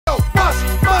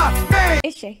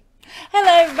It's Shay.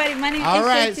 Hello, everybody. My name is Shaytosweet. All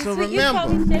right, so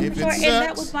remember, if it sucks, and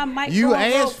that was my mic you roll.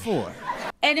 asked for it.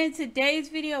 And in today's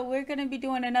video, we're going to be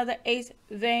doing another Ace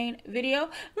Vane video.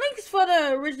 Links for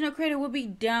the original creator will be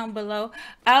down below.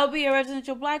 I'll be a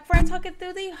residential black friend talking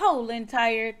through the whole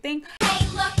entire thing. Hey,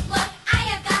 look, I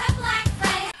have got a black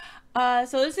friend.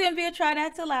 So this is going to be a try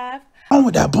not to laugh. On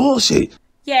with that bullshit.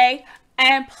 Yay.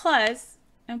 And plus,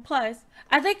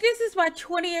 I think this is my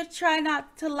 20th try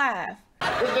not to laugh.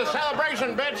 It's the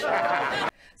celebration, bitch.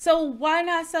 So why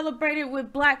not celebrate it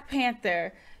with Black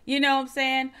Panther? You know what I'm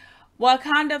saying?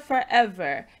 Wakanda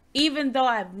forever, even though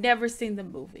I've never seen the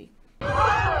movie.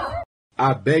 I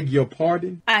beg your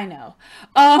pardon? I know.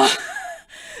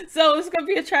 So it's gonna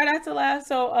be a try not to laugh.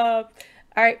 So all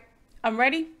right, I'm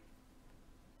ready.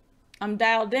 I'm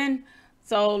dialed in.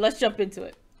 So let's jump into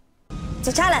it.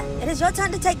 T'Challa, it is your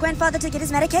turn to take grandfather to get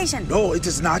his medication. No, it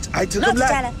is not. I took No, him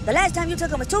last. T'Challa, the last time you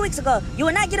took him was 2 weeks ago. You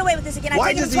will not get away with this again. Why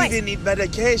I've taken does him he twice. even need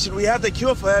medication? We have the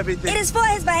cure for everything. It is for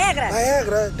his Viagra.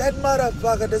 Viagra? That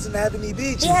motherfucker doesn't have any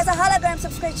beaches. He has a hologram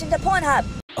subscription to Pornhub.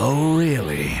 Oh,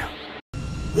 really?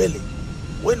 Really?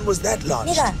 When was that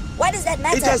launched? Nigga, why does that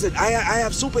matter? It doesn't. I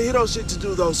have superhero shit to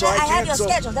do though, so I I can't. have your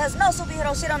schedule. There's no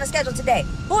superhero shit on the schedule today.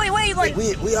 Where are you going? We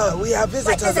have visitors.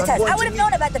 What visitors? I would have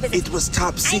known about the visitors. It was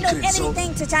top secret. I know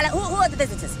anything, T'Challa. Who are the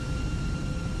visitors?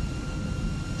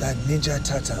 The Ninja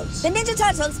Turtles. The Ninja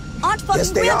Turtles aren't fucking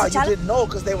Yes, they real, are. T'Challa. You didn't know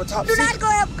because they were top Do secret. not go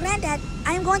help Granddad.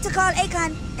 I am going to call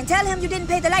Akon and tell him you didn't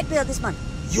pay the light bill this month.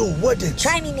 You wouldn't.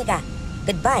 Try me, nigga.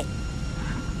 Goodbye.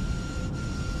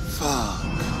 Fuck.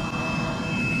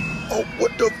 Oh,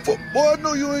 what the fuck? Boy, I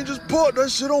know you ain't just poured that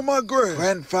shit on my grave.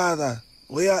 Grandfather,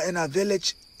 we are in a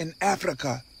village in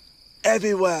Africa.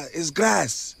 Everywhere is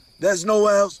grass. There's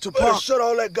nowhere else to park. Shut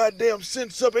all that goddamn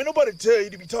sense up. Ain't nobody tell you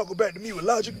to be talking back to me with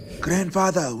logic.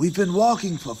 Grandfather, we've been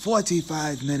walking for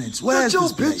 45 minutes. Where's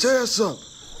this place? Shut your bitch ass up.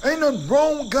 Ain't nothing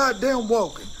wrong with goddamn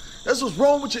walking. That's what's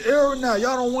wrong with your era now.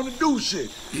 Y'all don't want to do shit.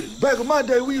 Back in my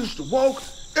day, we used to walk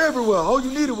everywhere. All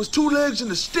you needed was 2 legs and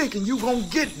a stick and you gonna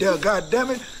get there,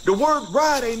 goddammit. The word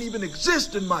ride ain't even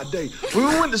exist in my day. When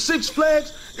we went to Six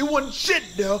Flags, it wasn't shit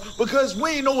there because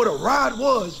we ain't know what a ride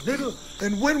was, nigga.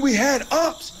 And when we had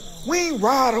ops, we ain't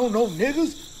ride on no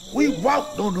niggas. We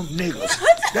walked on them niggas.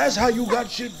 That's how you got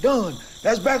shit done.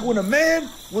 That's back when a man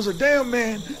was a damn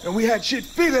man and we had shit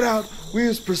figured out. We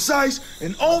was precise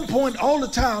and on point all the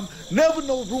time. Never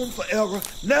no room for error.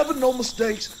 Never no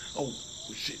mistakes. Oh,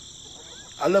 shit.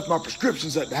 I left my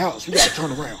prescriptions at the house. We gotta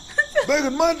turn around. Back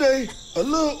in my day, a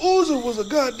little Uzi was a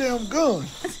goddamn gun.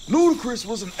 Ludicrous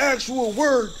was an actual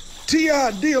word.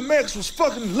 T-I-D-M-X was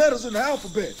fucking letters in the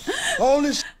alphabet. All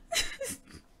this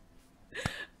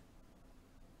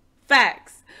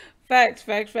Facts. But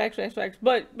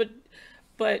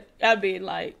I mean,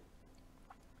 like,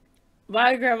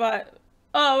 my grandma.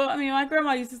 Oh, I mean, my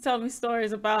grandma used to tell me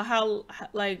stories about how,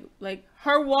 like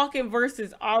her walking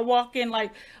versus our walking.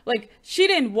 Like she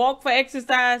didn't walk for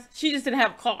exercise. She just didn't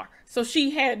have a car, so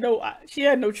she had no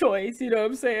choice. You know what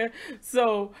I'm saying?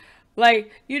 So,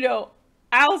 like, you know,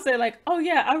 I'll say like, oh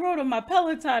yeah, I rode on my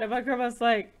Peloton, and my grandma's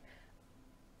like,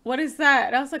 what is that?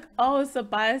 And I was like, oh, it's a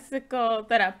bicycle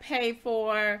that I pay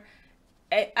for.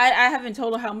 I haven't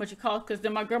told her how much it costs because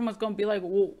then my grandma's gonna be like,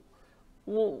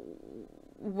 well,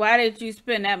 why did you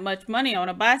spend that much money on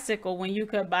a bicycle when you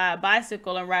could buy a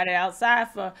bicycle and ride it outside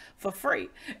for free?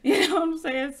 You know what I'm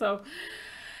saying? So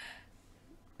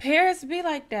parents be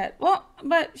like that. Well,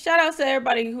 but shout out to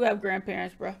everybody who have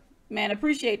grandparents, bro. Man,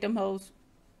 appreciate them hoes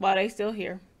while they still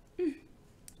here.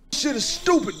 shit is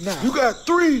stupid now. You got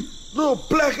 3 little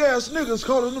black ass niggas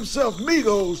calling themselves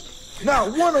Migos.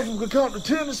 Not one of them can count to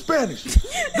 10 in Spanish.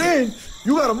 Then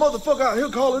you got a motherfucker out here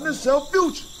calling himself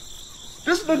Future.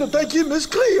 This nigga think he Miss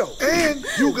Cleo. And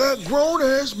you got grown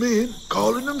ass men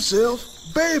calling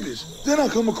themselves babies. Then I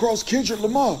come across Kendrick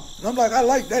Lamar. And I'm like, I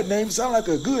like that name. Sound like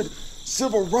a good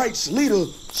civil rights leader,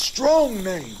 strong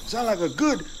name. Sound like a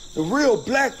real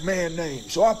black man name.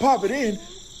 So I pop it in.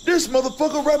 This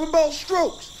motherfucker rapping about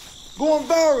strokes. Going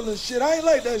viral and shit. I ain't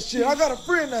like that shit. I got a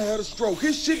friend that had a stroke.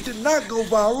 His shit did not go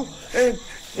viral. And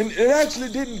it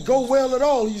actually didn't go well at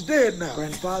all. He's dead now.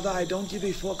 Grandfather, I don't give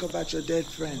a fuck about your dead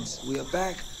friends. We are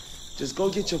back. Just go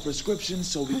get your prescription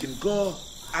so we can go.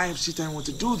 I have shit I want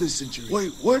to do this century.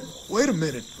 Wait, what? Wait a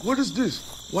minute. What is this?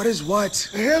 What is what?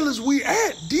 The hell is we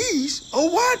at? These are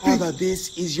white people. Father,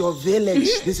 this is your village.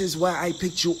 This is where I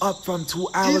picked you up from 2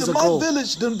 hours Either ago. my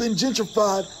village done been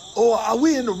gentrified, or are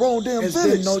we in the wrong damn There's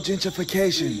village? been no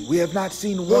gentrification. We have not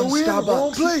seen Well, one we in the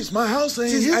wrong Starbucks. place. My house ain't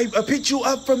Since here. I picked you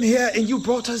up from here and you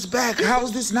brought us back. How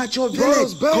is this not your Brought village?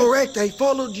 us back? Correct, I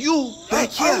followed you back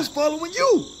I here. was following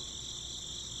you.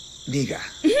 Nigga.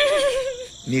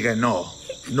 Nigga, no.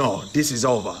 No, this is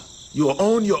over. You are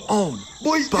on your own.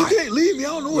 Boy, you can't leave me. I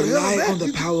don't know what the hell I'm rely on at.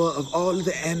 the power of all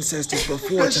the ancestors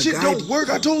before That to shit guide don't work.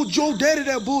 I told Joe Daddy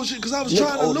that bullshit because I was Look,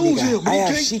 trying to old lose nigga, him. I He have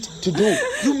can't. shit to do.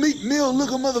 You meet Mill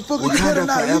looking motherfucker. You better Wakanda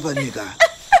not forever, eat. nigga.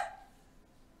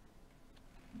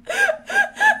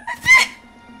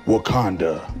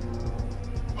 Wakanda,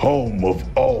 home of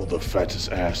all the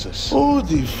fattest asses. Who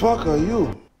the fuck are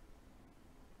you?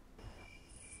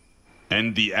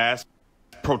 And the ass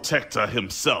protector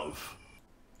himself.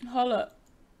 Hold up.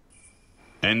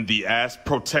 And the ass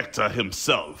protector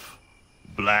himself,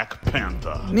 Black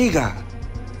Panther. Nigga,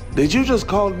 did you just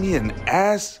call me an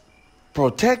ass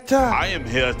protector? I am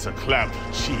here to clap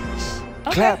cheeks.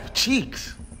 Clap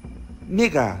cheeks.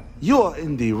 Nigga, you are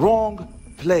in the wrong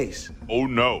place. Oh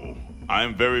no, I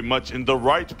am very much in the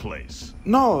right place.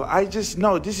 No, this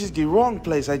is the wrong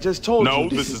place. I just told you. No,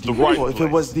 this is the right If it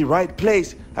place. was the right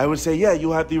place, I would say, yeah,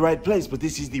 you have the right place, but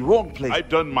this is the wrong place. I've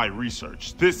done my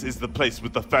research. This is the place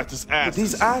with the fattest asses.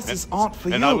 these asses aren't for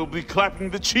and you. I will be clapping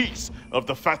the cheeks of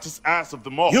the fattest ass of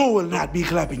them all. You will not be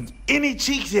clapping any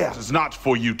cheeks here. This is not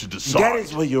for you to decide. That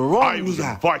is where you're wrong, I was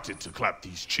nigga. invited to clap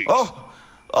these cheeks. Oh,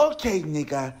 okay,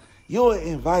 nigga. You were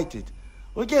invited.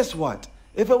 Well, guess what?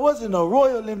 If it wasn't a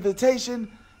royal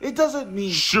invitation, it doesn't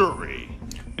mean... Shuri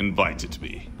invited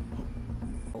me.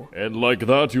 And like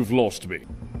that, you've lost me.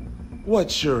 What,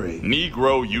 Shuri?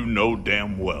 Negro, you know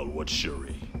damn well what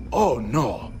Shuri. Oh,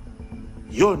 no.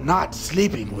 You're not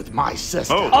sleeping with my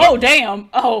sister. Oh damn.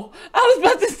 Oh, I was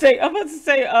about to say,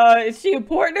 is she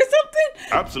important or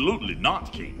something? Absolutely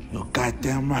not, King. You're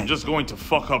goddamn right. I'm just going to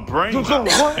fuck her brains You go out.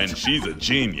 what? And she's a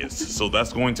genius, so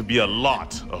that's going to be a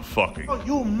lot of fucking. Oh,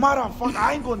 you motherfucker,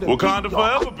 I ain't gonna... Wakanda beat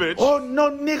y'all. forever, bitch. Oh,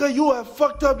 no, nigga, you have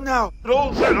fucked up now.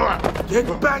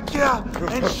 Get back here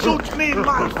and shoot me in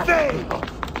my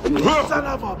face. You son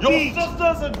of a Your bitch.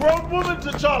 sister's a grown woman,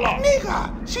 T'Challa.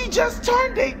 Nigga, she just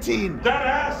turned 18. That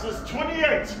ass is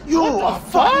 28. You are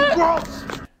fucking gross.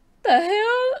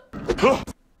 The hell?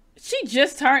 She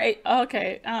just turned 8.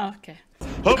 Okay. Oh, okay.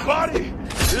 Her body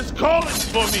is calling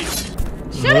for me.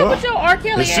 Shut up with your R.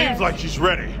 Kelly It seems ass. like she's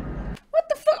ready. What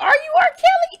the fuck? Are you R.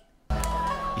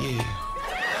 Kelly?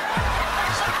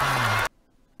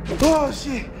 Oh,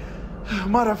 shit.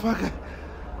 Motherfucker.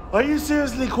 Are you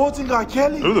seriously quoting R.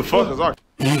 Kelly? Who the fuck is R.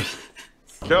 Kelly?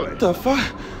 What the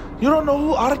fuck? You don't know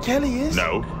who R. Kelly is?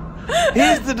 No.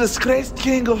 He's the disgraced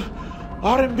king of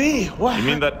R&B. What? You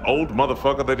mean that old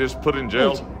motherfucker they just put in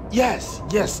jail? Yes,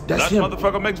 that's That him.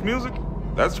 motherfucker makes music?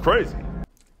 That's crazy.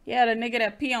 Yeah, the nigga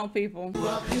that pee on people.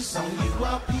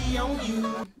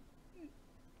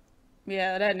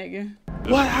 Yeah, that nigga.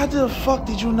 What? How the fuck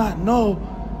did you not know?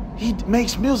 He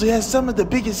makes music. He has some of the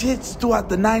biggest hits throughout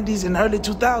the 90s and early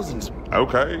 2000s.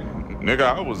 Okay. Nigga,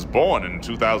 I was born in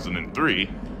 2003.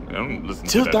 I don't listen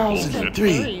to that bullshit.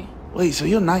 2003? Wait, so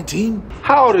you're 19?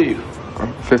 How old are you?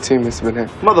 I'm 15, Mr. Bennett.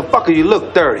 Motherfucker, you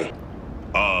look 30.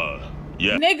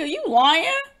 Yeah. Nigga, you lying?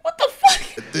 What the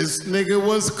fuck? This nigga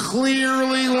was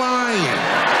clearly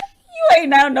lying. You ain't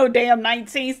now no damn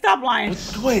 19. Stop lying.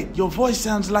 Wait, your voice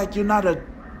sounds like you're not a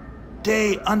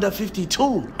day under 52.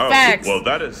 Oh, Facts. well,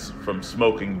 that is from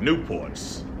smoking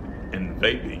Newports and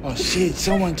vaping. Oh shit,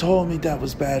 someone told me that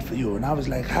was bad for you, and I was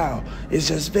like, how? It's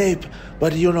just vape.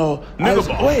 But you know,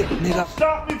 wait, nigga.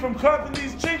 Stop me from clapping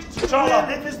these cheeks, Man,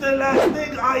 T'Challa! if it's the last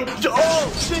thing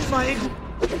oh shit, my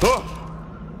ankle.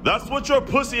 That's what your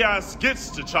pussy ass gets,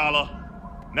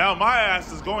 T'Challa. Now my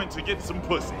ass is going to get some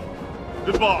pussy.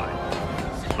 Goodbye.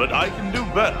 But I can do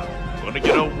better. Gonna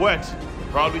get her wet.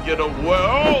 Probably get her wet.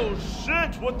 Oh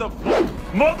shit, what the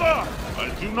fuck? Mother!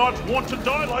 I do not want to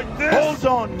die like this!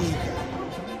 Hold on,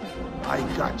 nigga.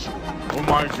 I got you. Oh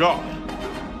my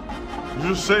god. You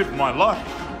just saved my life.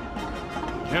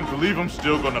 Can't believe I'm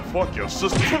still gonna fuck your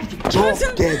sister. Talk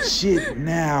that shit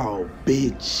now,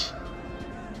 bitch.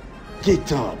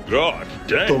 Get up. God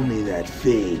Throw damn. me that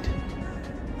fade.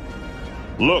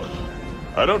 Look,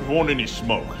 I don't want any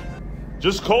smoke.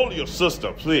 Just call your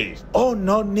sister, please. Oh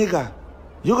no, nigga.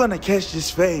 You're gonna catch this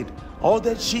fade. All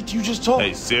that shit you just told.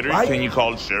 Hey Siri, right? can you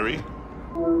call Sherry?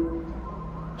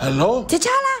 Hello?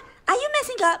 T'Challa, are you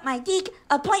messing up my geek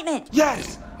appointment?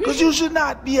 Yes, because you should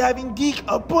not be having geek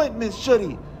appointments,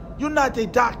 Shuri. You're not a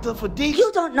doctor for geeks.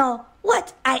 You don't know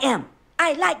what I am.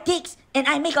 I like dicks, and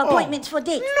I make appointments for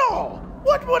dicks. No!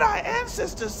 What would our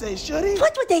ancestors say, Shuri?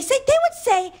 What would they say? They would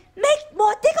say, make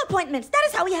more dick appointments. That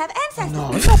is how we have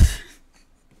ancestors. No.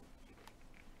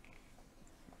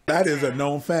 That is a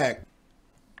known fact.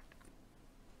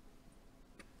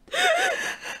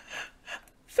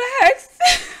 Facts.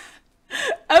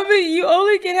 I mean, you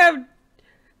only can have.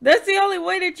 That's the only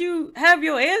way that you have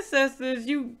your ancestors.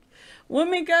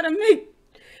 women gotta make.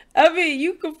 I mean,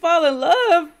 you can fall in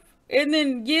love and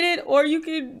then get it, or you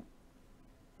can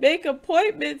make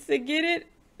appointments to get it.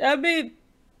 I mean,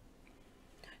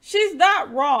 she's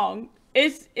not wrong.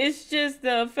 It's just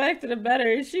the fact of the matter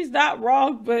is she's not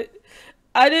wrong, but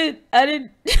I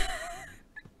didn't.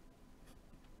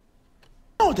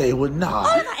 No, they would not.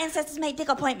 All of our ancestors made dick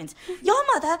appointments. Your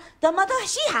mother, the mother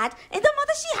she had, and the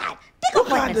mother she had. Dick What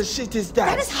appointments. kind of shit is that,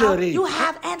 That is how Shuri? you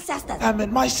have ancestors. I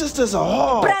mean, my sister's a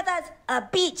whore. Brothers, a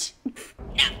beach.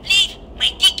 Now leave my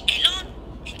dick alone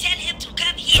and tell him to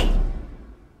come here.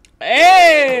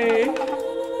 Hey!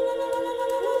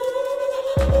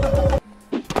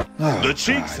 Oh, The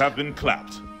cheeks have been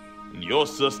clapped, and your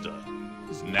sister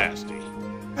is nasty.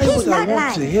 Why He's would I not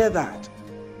want to lying. hear that?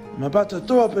 I'm about to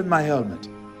throw up in my helmet.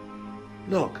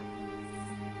 Look,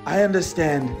 I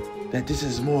understand that this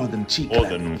is more than cheek Or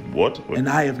clapping. then what? And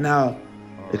I have now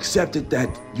accepted that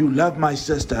you love my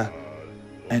sister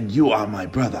and you are my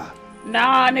brother.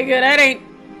 Nah, nigga, that ain't.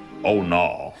 Oh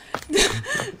no.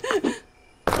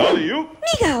 Alley-oop.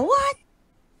 Nigga, what?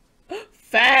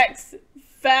 Facts.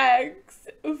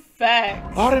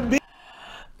 R&B.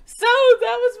 So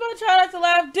that was my try not to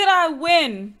laugh. Did I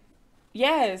win?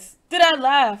 Yes. Did I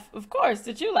laugh? Of course.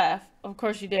 Did you laugh? Of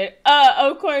course you did.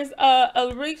 Of course,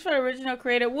 links for the original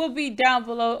creator will be down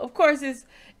below. Of course,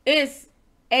 it's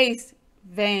Ace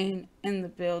Vane in the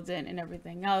building and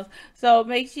everything else. So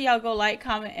make sure y'all go like,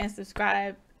 comment, and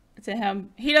subscribe to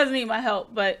him. He doesn't need my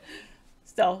help, but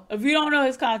still, if you don't know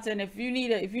his content, if you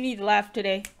need to laugh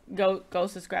today, go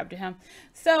subscribe to him.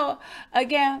 So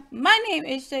again, my name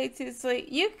is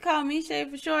Shaytosweet. You can call me Shay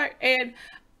for short, and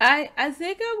I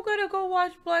think I'm gonna go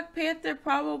watch Black Panther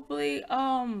probably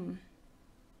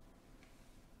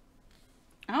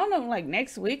I don't know, like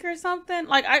next week or something.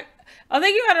 Like I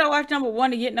think you gotta watch number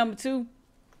 1 to get number 2.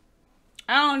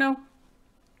 I don't know.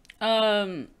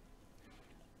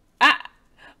 I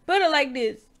put it like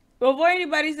this. Before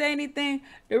anybody say anything,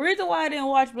 the reason why I didn't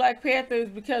watch Black Panther is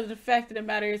because the fact of the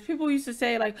matter is people used to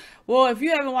say like, well, if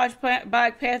you haven't watched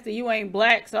Black Panther, you ain't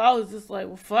black. So I was just like,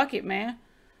 well, fuck it, man.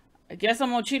 I guess I'm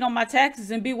gonna cheat on my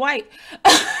taxes and be white.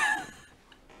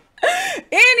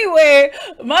 Anyway,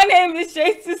 my name is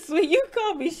Shaytosweet. You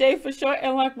call me Shay for short.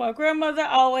 And like my grandmother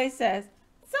always says,